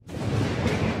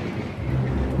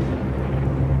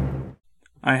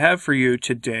I have for you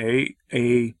today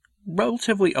a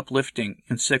relatively uplifting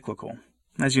encyclical.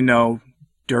 As you know,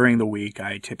 during the week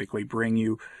I typically bring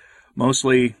you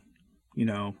mostly,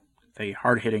 the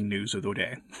hard-hitting news of the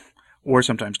day, or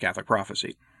sometimes Catholic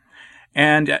prophecy.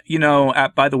 And,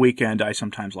 by the weekend, I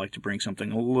sometimes like to bring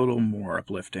something a little more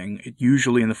uplifting,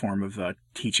 usually in the form of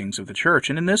teachings of the Church.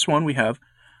 And in this one, we have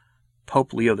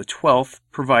Pope Leo XII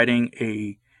providing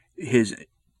his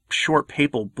short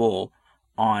papal bull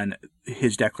on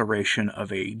his declaration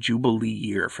of a Jubilee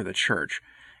year for the Church.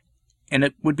 And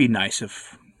it would be nice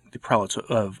if the prelates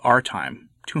of our time,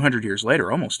 200 years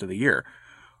later, almost to the year,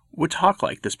 would talk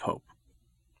like this Pope.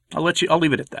 I'll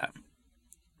leave it at that.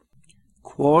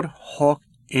 Quod hoc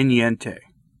iniente,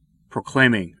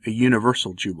 proclaiming a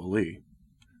universal Jubilee,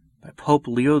 by Pope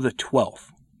Leo XII,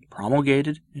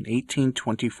 promulgated in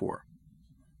 1824.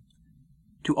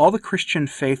 To all the Christian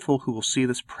faithful who will see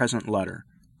this present letter,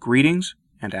 greetings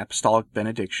and apostolic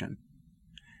benediction.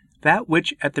 That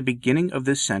which at the beginning of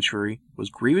this century was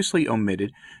grievously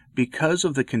omitted because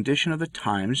of the condition of the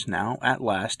times now at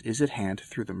last is at hand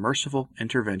through the merciful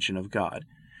intervention of God.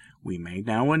 We may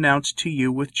now announce to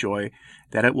you with joy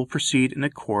that it will proceed in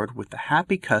accord with the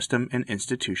happy custom and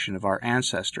institution of our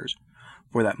ancestors.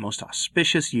 For that most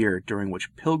auspicious year during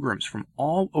which pilgrims from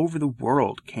all over the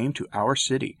world came to our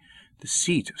city, the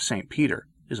seat of St. Peter,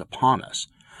 is upon us.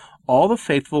 All the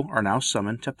faithful are now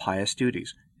summoned to pious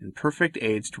duties, and perfect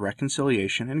aids to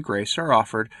reconciliation and grace are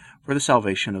offered for the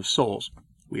salvation of souls.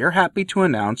 We are happy to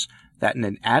announce that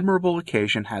an admirable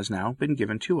occasion has now been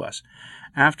given to us,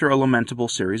 after a lamentable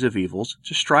series of evils,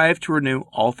 to strive to renew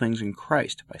all things in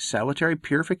Christ by salutary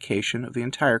purification of the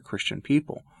entire Christian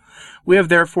people. We have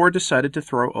therefore decided to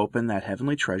throw open that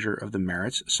heavenly treasure of the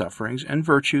merits, sufferings, and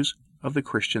virtues of the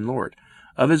Christian Lord,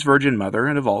 of his Virgin Mother,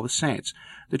 and of all the saints,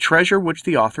 the treasure which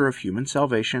the author of human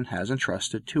salvation has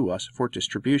entrusted to us for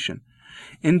distribution.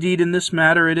 Indeed, in this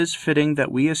matter it is fitting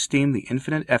that we esteem the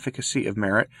infinite efficacy of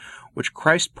merit which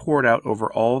Christ poured out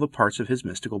over all the parts of his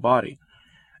mystical body.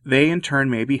 They in turn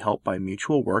may be helped by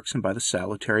mutual works and by the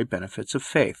salutary benefits of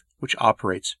faith, which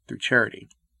operates through charity.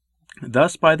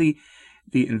 Thus, by the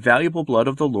invaluable blood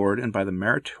of the Lord and by the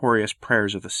meritorious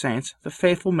prayers of the saints, the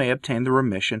faithful may obtain the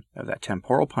remission of that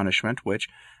temporal punishment which,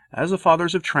 as the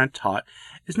Fathers of Trent taught,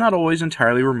 is not always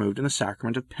entirely removed in the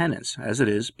sacrament of penance, as it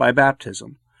is by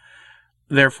baptism.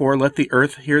 Therefore, let the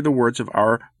earth hear the words of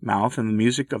our mouth and the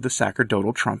music of the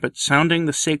sacerdotal trumpet, sounding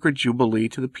the sacred jubilee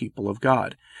to the people of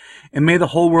God. And may the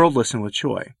whole world listen with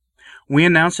joy. We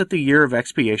announce that the year of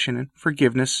expiation and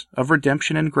forgiveness, of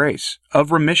redemption and grace,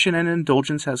 of remission and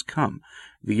indulgence has come,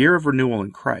 the year of renewal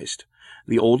in Christ.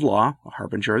 The old law, a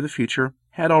harbinger of the future,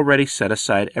 had already set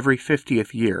aside every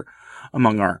 50th year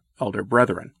among our elder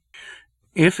brethren.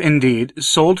 If, indeed,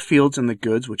 sold fields and the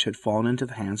goods which had fallen into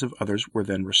the hands of others were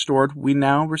then restored, we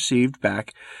now received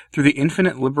back, through the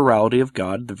infinite liberality of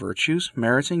God, the virtues,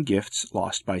 merits, and gifts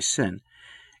lost by sin.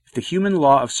 If the human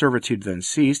law of servitude then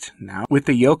ceased, now, with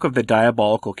the yoke of the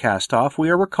diabolical cast off, we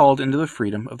are recalled into the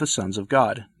freedom of the sons of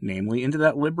God, namely, into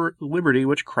that liberty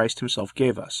which Christ himself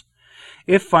gave us.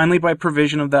 If, finally, by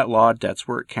provision of that law, debts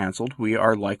were cancelled, we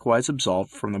are likewise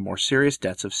absolved from the more serious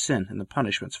debts of sin and the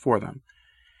punishments for them.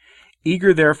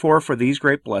 Eager, therefore, for these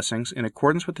great blessings, in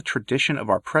accordance with the tradition of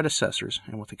our predecessors,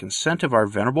 and with the consent of our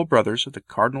venerable brothers of the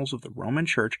cardinals of the Roman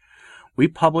Church, we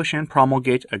publish and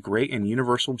promulgate a great and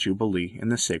universal jubilee in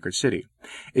the sacred city.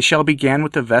 It shall begin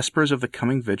with the vespers of the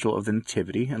coming vigil of the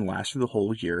Nativity, and last through the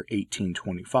whole year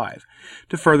 1825,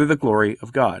 to further the glory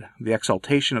of God, the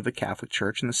exaltation of the Catholic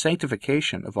Church, and the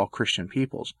sanctification of all Christian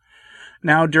peoples.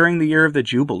 Now, during the year of the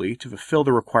Jubilee, to fulfill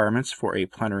the requirements for a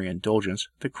plenary indulgence,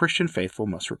 the Christian faithful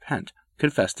must repent,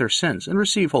 confess their sins, and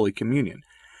receive Holy Communion.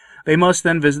 They must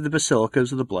then visit the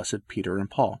basilicas of the blessed Peter and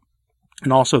Paul,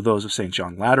 and also those of St.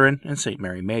 John Lateran and St.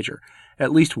 Mary Major,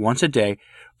 at least once a day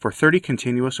for 30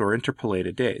 continuous or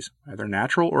interpolated days, either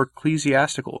natural or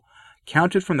ecclesiastical,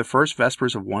 counted from the first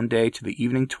vespers of one day to the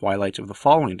evening twilight of the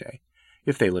following day,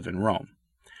 if they live in Rome.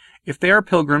 If they are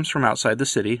pilgrims from outside the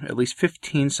city, at least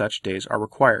 15 such days are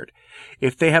required.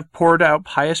 If they have poured out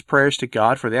pious prayers to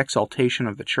God for the exaltation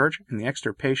of the Church and the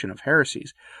extirpation of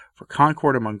heresies, for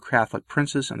concord among Catholic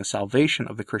princes and the salvation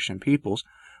of the Christian peoples,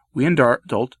 we impart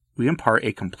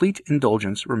a complete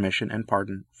indulgence, remission, and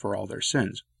pardon for all their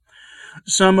sins.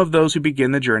 Some of those who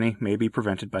begin the journey may be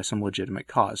prevented by some legitimate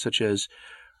cause, such as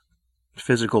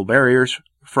physical barriers,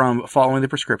 from following the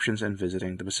prescriptions and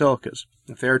visiting the basilicas.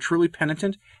 If they are truly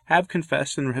penitent, have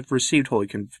confessed, and have received Holy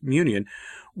Communion,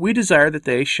 we desire that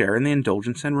they share in the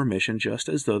indulgence and remission just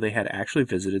as though they had actually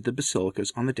visited the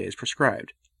basilicas on the days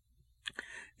prescribed.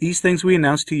 These things we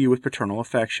announce to you with paternal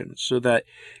affection, so that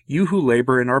you who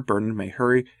labor and are burdened may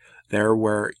hurry there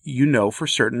where you know for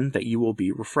certain that you will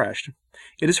be refreshed.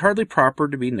 It is hardly proper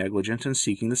to be negligent in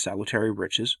seeking the salutary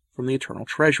riches from the eternal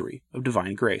treasury of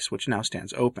divine grace which now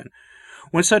stands open,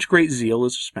 when such great zeal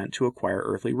is spent to acquire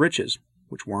earthly riches,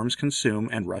 which worms consume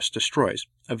and rust destroys.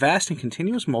 A vast and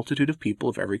continuous multitude of people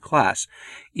of every class,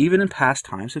 even in past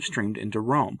times, have streamed into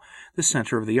Rome, the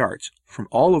center of the arts, from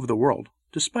all over the world,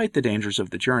 despite the dangers of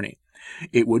the journey.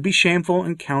 It would be shameful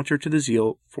and counter to the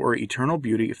zeal for eternal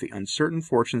beauty if the uncertain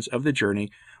fortunes of the journey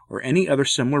or any other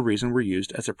similar reason were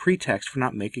used as a pretext for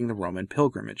not making the Roman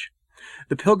pilgrimage.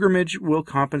 The pilgrimage will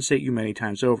compensate you many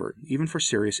times over, even for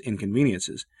serious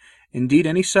inconveniences. Indeed,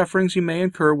 any sufferings you may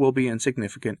incur will be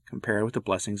insignificant compared with the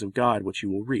blessings of God which you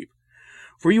will reap.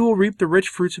 For you will reap the rich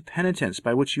fruits of penitence,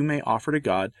 by which you may offer to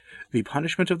God the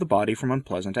punishment of the body from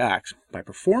unpleasant acts. By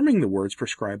performing the words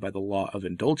prescribed by the law of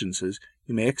indulgences,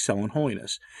 you may excel in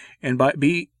holiness, and by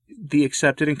the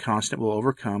accepted and constant will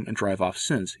overcome and drive off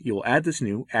sins. You will add this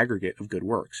new aggregate of good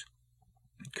works.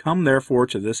 Come therefore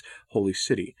to this holy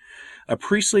city, a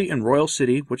priestly and royal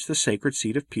city which the sacred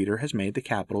seat of Peter has made the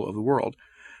capital of the world.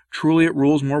 Truly it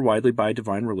rules more widely by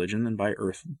divine religion than by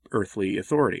earthly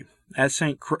authority, as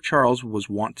St. Charles was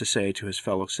wont to say to his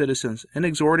fellow citizens in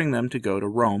exhorting them to go to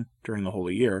Rome during the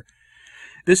Holy Year.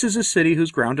 This is a city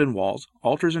whose ground and walls,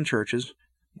 altars and churches,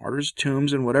 martyrs'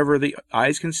 tombs, and whatever the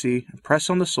eyes can see, impress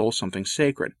on the soul something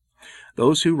sacred.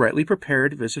 Those who, rightly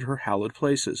prepared, visit her hallowed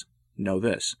places know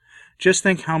this. Just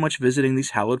think how much visiting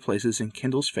these hallowed places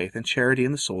enkindles faith and charity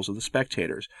in the souls of the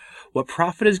spectators. What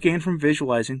profit is gained from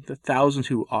visualizing the thousands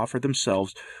who offer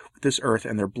themselves with this earth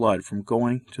and their blood, from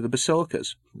going to the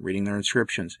basilicas, reading their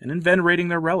inscriptions, and in venerating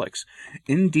their relics?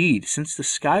 Indeed, since the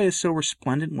sky is so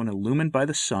resplendent when illumined by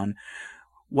the sun,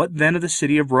 what then of the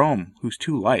city of Rome, whose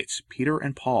two lights, Peter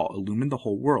and Paul, illumined the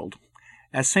whole world?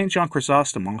 As St. John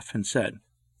Chrysostom often said,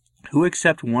 who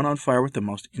except one on fire with the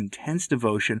most intense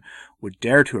devotion would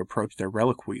dare to approach their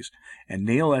reliquaries and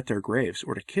kneel at their graves,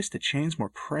 or to kiss the chains more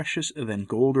precious than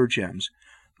gold or gems?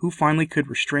 Who finally could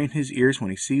restrain his ears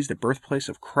when he sees the birthplace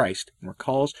of Christ and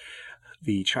recalls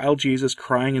the child Jesus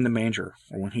crying in the manger,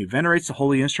 or when he venerates the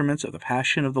holy instruments of the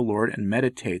passion of the Lord and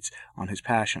meditates on his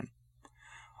passion?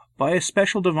 By a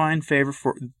special divine favor,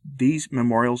 for these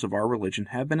memorials of our religion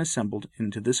have been assembled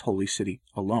into this holy city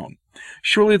alone.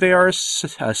 Surely they are a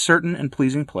certain and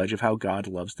pleasing pledge of how God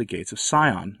loves the gates of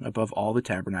Sion above all the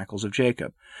tabernacles of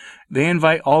Jacob. They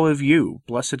invite all of you,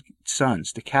 blessed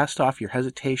sons, to cast off your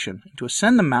hesitation and to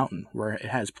ascend the mountain where it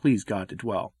has pleased God to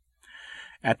dwell.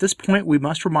 At this point, we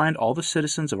must remind all the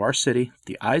citizens of our city that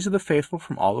the eyes of the faithful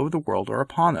from all over the world are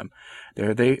upon them.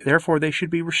 Therefore, they should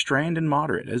be restrained and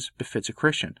moderate, as befits a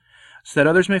Christian, so that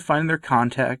others may find in their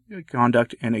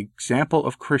conduct an example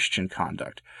of Christian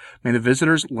conduct. May the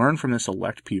visitors learn from this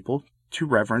elect people to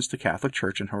reverence the Catholic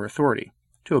Church and her authority,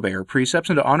 to obey her precepts,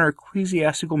 and to honor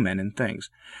ecclesiastical men and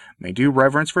things. May due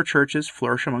reverence for churches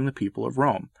flourish among the people of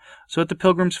Rome, so that the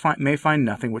pilgrims may find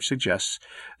nothing which suggests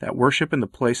that worship and the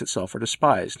place itself are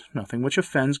despised, nothing which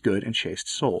offends good and chaste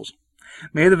souls.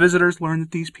 May the visitors learn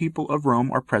that these people of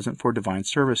Rome are present for divine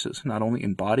services, not only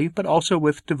in body, but also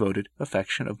with devoted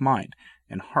affection of mind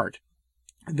and heart.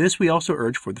 This we also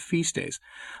urge for the feast days,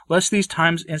 lest these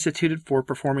times instituted for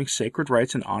performing sacred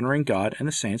rites and honoring God and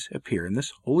the saints appear in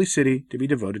this holy city to be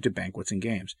devoted to banquets and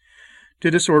games, to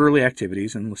disorderly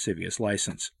activities and lascivious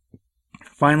license.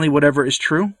 Finally, whatever is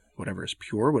true, whatever is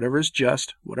pure, whatever is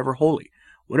just, whatever holy,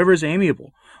 whatever is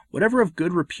amiable, whatever of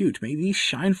good repute, may these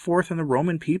shine forth in the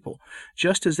Roman people,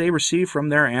 just as they received from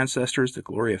their ancestors the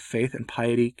glory of faith and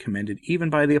piety commended even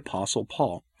by the Apostle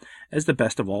Paul, as the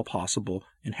best of all possible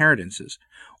inheritances.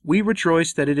 We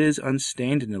rejoice that it is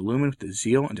unstained and illumined with the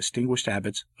zeal and distinguished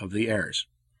habits of the heirs.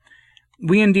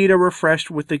 We indeed are refreshed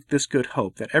with this good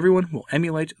hope, that everyone will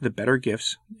emulate the better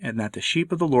gifts, and that the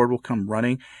sheep of the Lord will come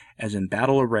running as in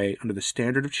battle array under the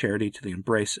standard of charity to the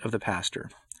embrace of the pastor.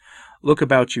 Look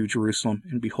about you, Jerusalem,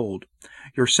 and behold,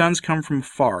 your sons come from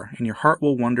afar, and your heart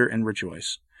will wonder and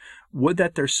rejoice. Would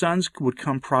that their sons would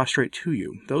come prostrate to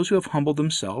you, those who have humbled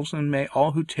themselves, and may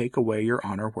all who take away your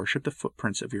honor worship the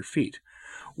footprints of your feet.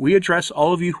 We address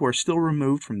all of you who are still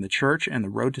removed from the church and the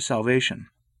road to salvation.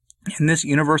 In this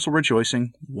universal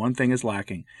rejoicing, one thing is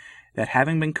lacking, that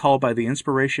having been called by the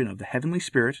inspiration of the heavenly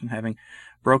Spirit, and having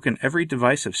broken every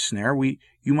divisive snare,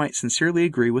 you might sincerely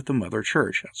agree with the Mother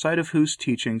Church, outside of whose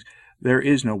teachings there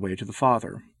is no way to the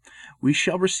Father. We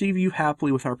shall receive you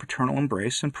happily with our paternal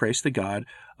embrace, and praise the God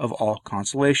of all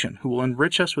consolation, who will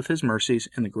enrich us with his mercies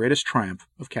in the greatest triumph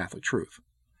of Catholic truth.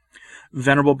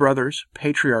 Venerable brothers,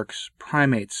 patriarchs,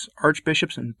 primates,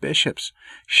 archbishops, and bishops,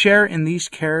 share in these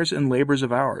cares and labors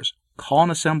of ours. Call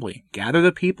an assembly, gather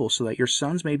the people, so that your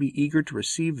sons may be eager to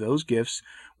receive those gifts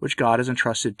which God has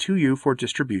entrusted to you for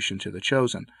distribution to the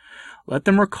chosen. Let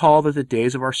them recall that the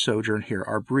days of our sojourn here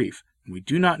are brief, and we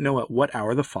do not know at what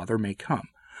hour the Father may come.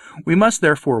 We must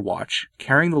therefore watch,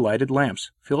 carrying the lighted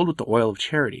lamps filled with the oil of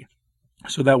charity,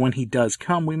 so that when he does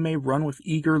come we may run with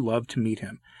eager love to meet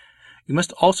him. You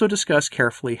must also discuss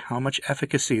carefully how much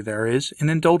efficacy there is in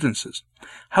indulgences,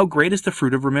 how great is the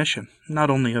fruit of remission, not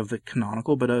only of the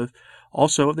canonical but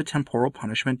also of the temporal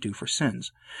punishment due for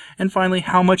sins, and finally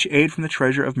how much aid from the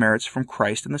treasure of merits from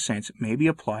Christ and the saints may be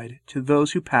applied to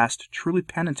those who passed truly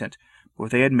penitent, where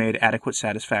they had made adequate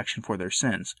satisfaction for their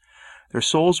sins. Their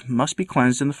souls must be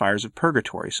cleansed in the fires of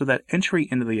purgatory, so that entry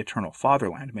into the eternal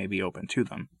fatherland may be open to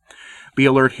them. Be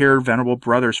alert here, venerable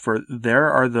brothers, for there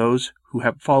are those who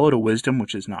have followed a wisdom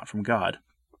which is not from God.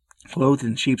 Clothed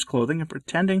in sheep's clothing and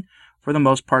pretending, for the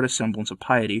most part, a semblance of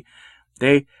piety,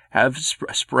 they have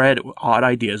spread odd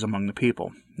ideas among the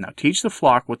people. Now teach the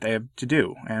flock what they have to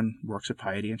do, and works of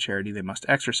piety and charity they must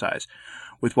exercise,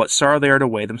 with what sorrow they are to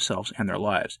weigh themselves and their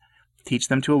lives. Teach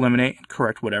them to eliminate and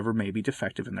correct whatever may be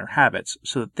defective in their habits,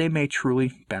 so that they may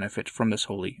truly benefit from this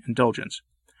holy indulgence.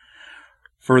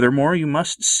 Furthermore, you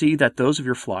must see that those of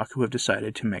your flock who have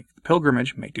decided to make the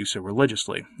pilgrimage may do so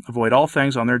religiously. Avoid all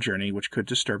things on their journey which could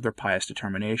disturb their pious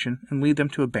determination and lead them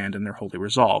to abandon their holy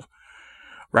resolve.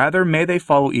 Rather, may they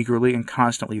follow eagerly and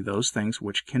constantly those things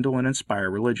which kindle and inspire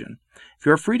religion. If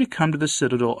you are free to come to the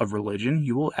citadel of religion,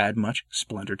 you will add much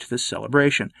splendor to this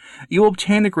celebration. You will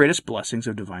obtain the greatest blessings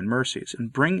of divine mercies,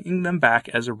 and bringing them back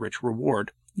as a rich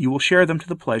reward, you will share them to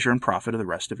the pleasure and profit of the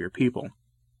rest of your people.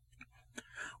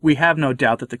 We have no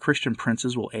doubt that the Christian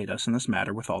princes will aid us in this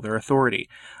matter with all their authority,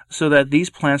 so that these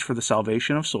plans for the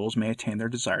salvation of souls may attain their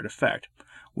desired effect.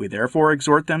 We therefore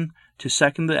exhort them to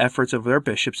second the efforts of their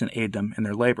bishops and aid them in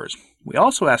their labors. We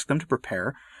also ask them to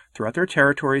prepare, throughout their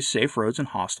territories, safe roads and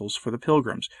hostels for the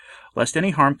pilgrims, lest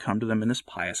any harm come to them in this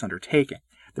pious undertaking.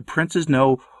 The princes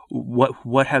know what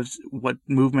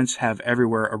movements have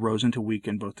everywhere arisen to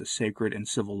weaken both the sacred and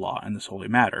civil law in this holy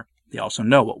matter. They also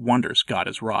know what wonders God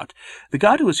has wrought, the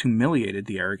God who has humiliated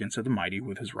the arrogance of the mighty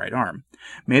with his right arm.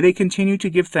 May they continue to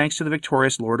give thanks to the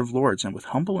victorious Lord of Lords, and with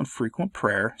humble and frequent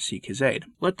prayer seek his aid.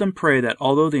 Let them pray that,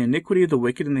 although the iniquity of the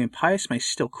wicked and the impious may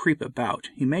still creep about,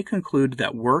 he may conclude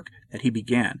that work that he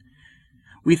began.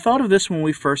 We thought of this when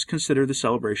we first considered the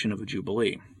celebration of the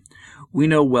Jubilee. We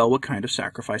know well what kind of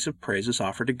sacrifice of praise is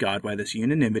offered to God by this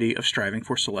unanimity of striving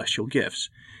for celestial gifts.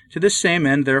 To this same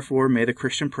end, therefore, may the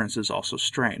Christian princes also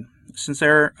strain. Since they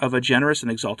are of a generous and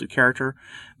exalted character,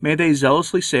 may they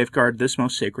zealously safeguard this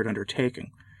most sacred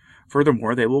undertaking.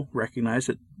 Furthermore, they will recognize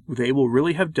that they will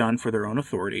really have done for their own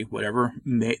authority whatever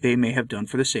they may have done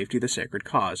for the safety of the sacred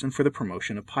cause and for the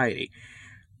promotion of piety,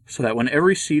 so that when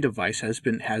every seed of vice has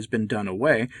been done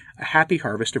away, a happy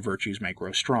harvest of virtues may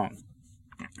grow strong.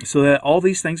 So that all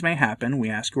these things may happen, we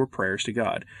ask your prayers to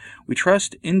God. We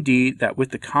trust, indeed, that with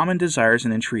the common desires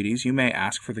and entreaties you may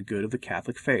ask for the good of the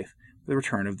Catholic faith, for the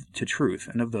return to truth,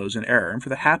 and of those in error, and for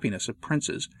the happiness of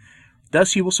princes.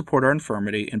 Thus you will support our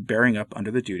infirmity in bearing up under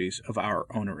the duties of our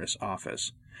onerous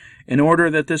office. In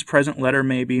order that this present letter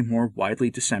may be more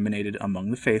widely disseminated among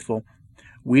the faithful,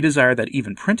 we desire that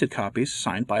even printed copies,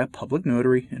 signed by a public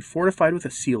notary, and fortified with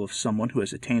a seal of someone who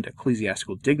has attained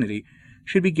ecclesiastical dignity,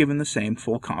 should be given the same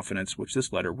full confidence which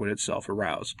this letter would itself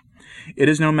arouse. It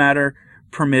is no matter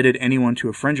permitted anyone to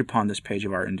infringe upon this page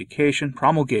of our indication,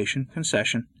 promulgation,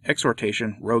 concession,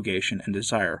 exhortation, rogation, and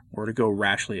desire, or to go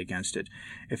rashly against it.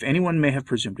 If anyone may have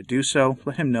presumed to do so,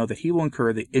 let him know that he will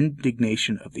incur the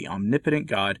indignation of the omnipotent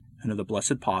God and of the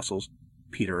blessed apostles,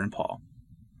 Peter and Paul.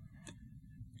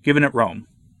 Given at Rome,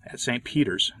 at St.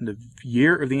 Peter's, in the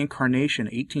year of the Incarnation,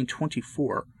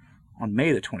 1824, on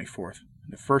May the 24th,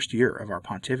 the first year of our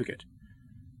pontificate,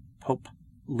 Pope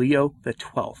Leo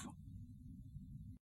XII,